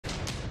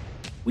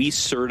We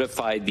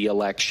certified the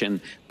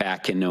election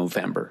back in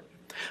November.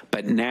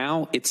 But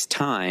now it's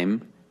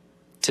time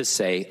to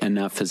say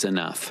enough is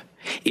enough.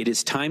 It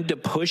is time to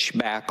push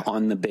back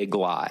on the big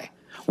lie.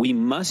 We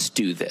must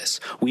do this.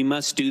 We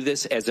must do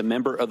this as a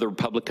member of the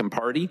Republican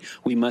Party.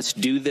 We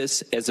must do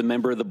this as a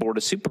member of the Board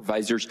of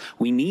Supervisors.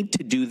 We need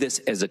to do this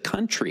as a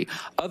country.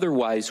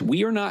 Otherwise,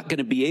 we are not going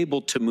to be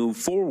able to move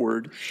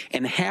forward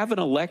and have an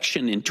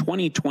election in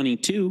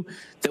 2022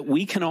 that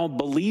we can all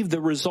believe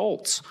the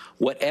results,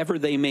 whatever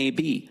they may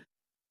be.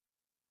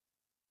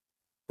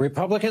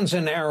 Republicans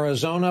in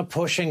Arizona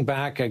pushing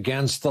back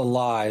against the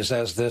lies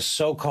as this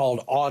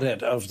so-called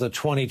audit of the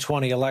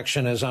 2020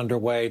 election is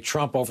underway.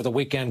 Trump over the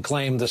weekend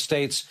claimed the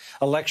state's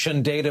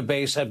election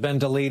database had been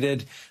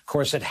deleted. Of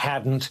course, it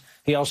hadn't.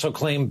 He also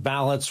claimed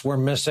ballots were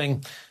missing.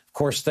 Of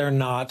course, they're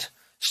not.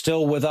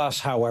 Still with us,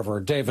 however,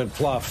 David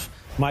Plouffe,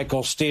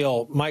 Michael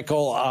Steele.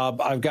 Michael,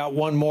 I've got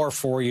one more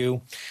for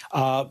you.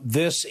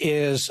 This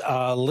is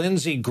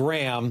Lindsey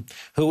Graham,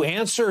 who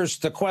answers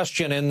the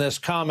question in this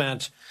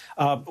comment,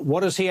 what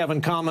does he have in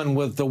common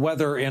with the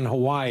weather in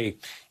Hawaii?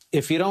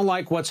 If you don't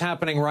like what's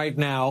happening right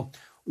now,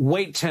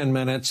 wait 10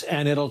 minutes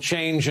and it'll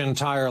change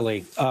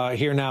entirely.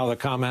 Here now the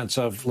comments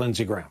of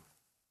Lindsey Graham.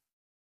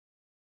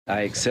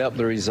 I accept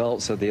the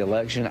results of the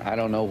election. I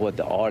don't know what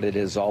the audit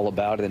is all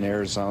about in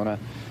Arizona.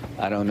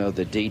 I don't know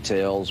the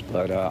details,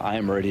 but I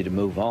am ready to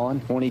move on.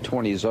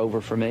 2020 is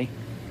over for me.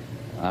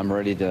 I'm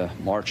ready to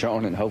march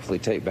on and hopefully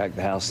take back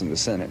the House and the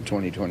Senate in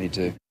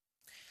 2022.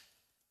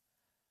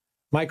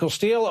 Michael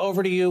Steele,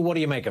 over to you. What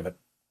do you make of it?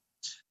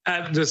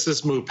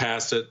 Just move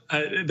past it.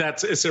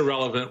 It's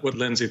irrelevant what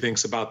Lindsey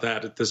thinks about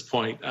that at this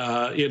point.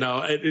 Any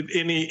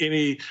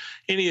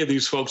of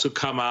these folks who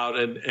come out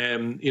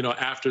and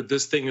after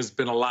this thing has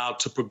been allowed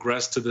to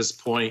progress to this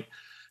point,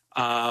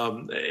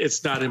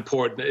 it's not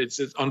important.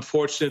 It's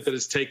unfortunate that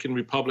it's taken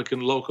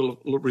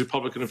local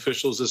Republican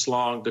officials this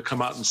long to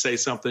come out and say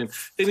something.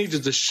 They need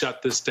to just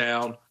shut this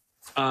down.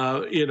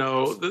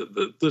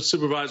 The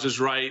supervisor's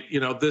right.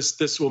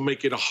 This will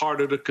make it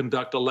harder to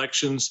conduct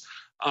elections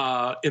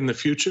in the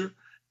future.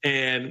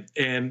 And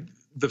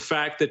the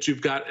fact that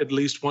you've got at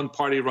least one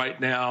party right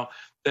now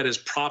that is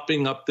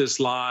propping up this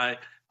lie,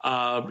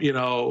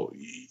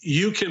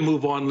 you can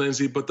move on,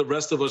 Lindsey, but the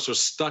rest of us are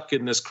stuck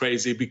in this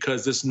crazy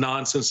because this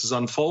nonsense is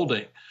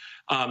unfolding.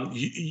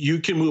 You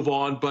can move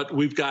on, but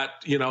we've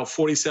got,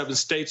 47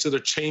 states that are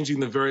changing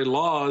the very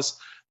laws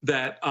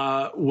that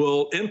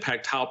will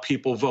impact how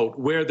people vote,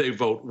 where they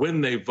vote,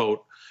 when they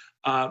vote.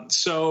 I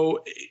don't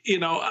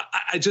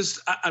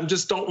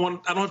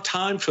have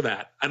time for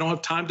that. I don't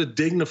have time to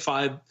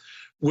dignify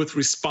with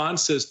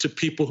responses to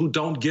people who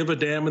don't give a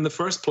damn in the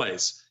first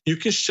place. You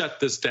can shut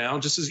this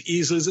down just as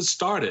easily as it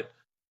started.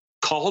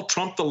 Call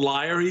Trump the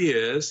liar he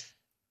is.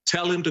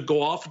 Tell him to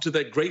go off into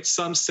that great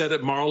sunset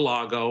at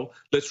Mar-a-Lago.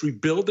 Let's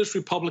rebuild this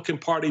Republican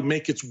Party,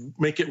 make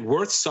it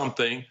worth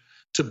something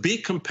to be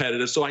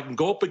competitive so I can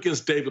go up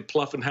against David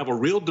Plouffe and have a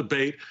real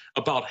debate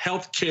about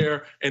health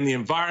care and the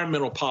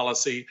environmental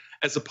policy,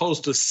 as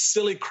opposed to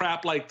silly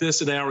crap like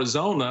this in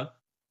Arizona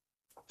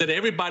that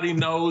everybody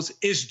knows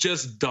is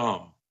just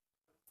dumb.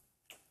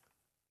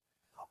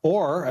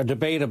 Or a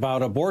debate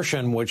about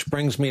abortion, which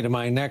brings me to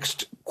my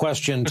next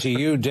question to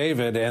you,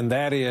 David, and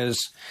that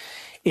is,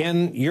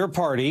 in your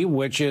party,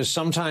 which is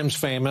sometimes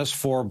famous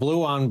for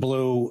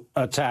blue-on-blue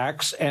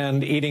attacks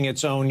and eating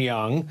its own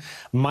young,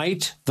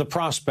 might the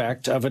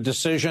prospect of a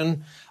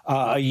decision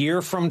a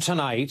year from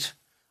tonight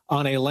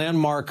on a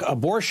landmark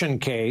abortion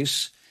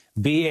case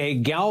be a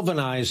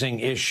galvanizing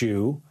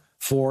issue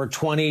for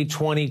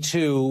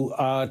 2022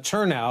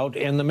 turnout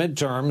in the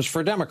midterms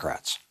for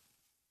Democrats?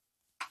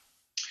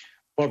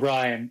 Well,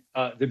 Brian,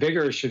 the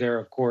bigger issue there,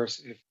 of course,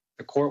 if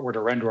the court were to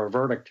render a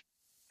verdict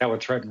that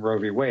would threaten Roe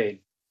v. Wade,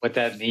 what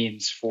that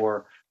means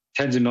for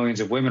tens of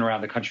millions of women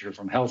around the country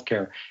from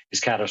healthcare is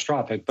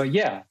catastrophic. But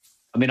yeah,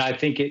 I mean, I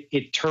think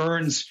it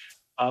turns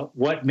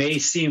what may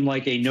seem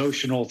like a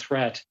notional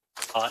threat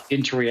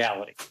into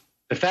reality.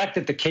 The fact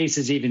that the case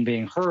is even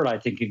being heard, I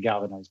think, can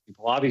galvanize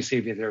people. Obviously,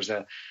 if there's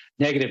a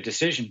negative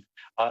decision,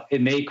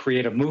 it may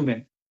create a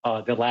movement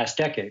that lasts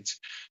decades.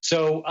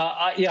 So,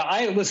 I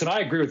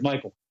agree with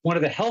Michael. One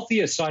of the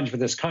healthiest signs for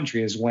this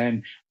country is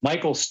when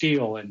Michael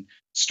Steele and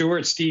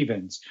Stuart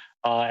Stevens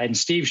and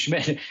Steve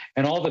Schmidt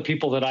and all the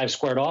people that I've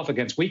squared off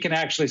against, we can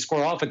actually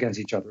square off against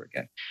each other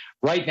again.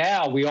 Right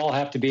now, we all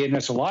have to be in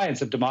this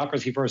alliance of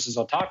democracy versus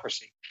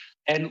autocracy.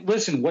 And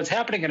listen, what's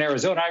happening in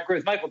Arizona, I agree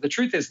with Michael. The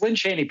truth is Lynn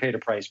Cheney paid a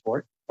price for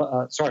it.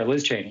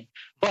 Liz Cheney.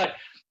 But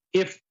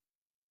if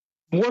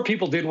more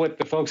people did what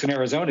the folks in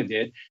Arizona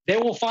did, they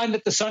will find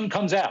that the sun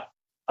comes out.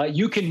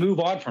 You can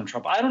move on from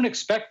Trump. I don't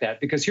expect that,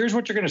 because here's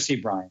what you're going to see,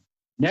 Brian.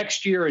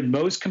 Next year, in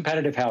most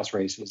competitive House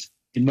races,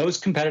 in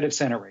most competitive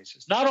Senate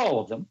races, not all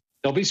of them,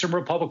 there'll be some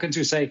Republicans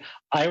who say,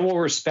 I will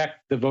respect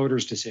the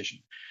voters' decision.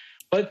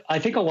 But I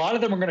think a lot of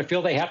them are going to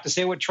feel they have to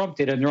say what Trump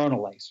did in their own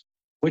place,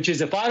 which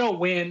is, if I don't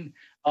win,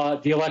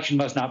 the election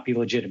must not be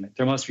legitimate.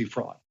 There must be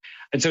fraud.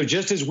 And so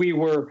just as we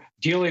were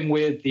dealing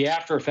with the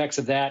after effects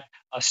of that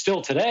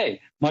still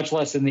today, much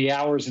less in the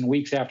hours and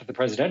weeks after the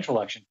presidential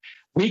election,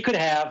 we could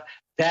have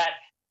that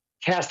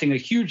casting a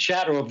huge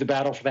shadow of the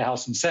battle for the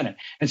House and Senate.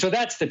 And so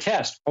that's the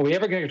test. Are we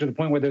ever going to get to the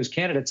point where those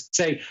candidates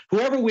say,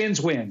 whoever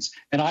wins, wins,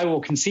 and I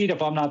will concede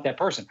if I'm not that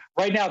person?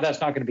 Right now,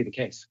 that's not going to be the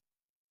case.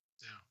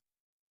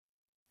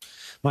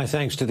 My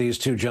thanks to these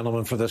two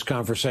gentlemen for this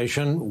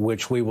conversation,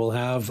 which we will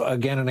have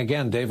again and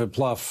again. David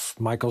Plouffe,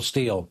 Michael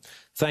Steele,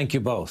 thank you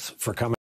both for coming.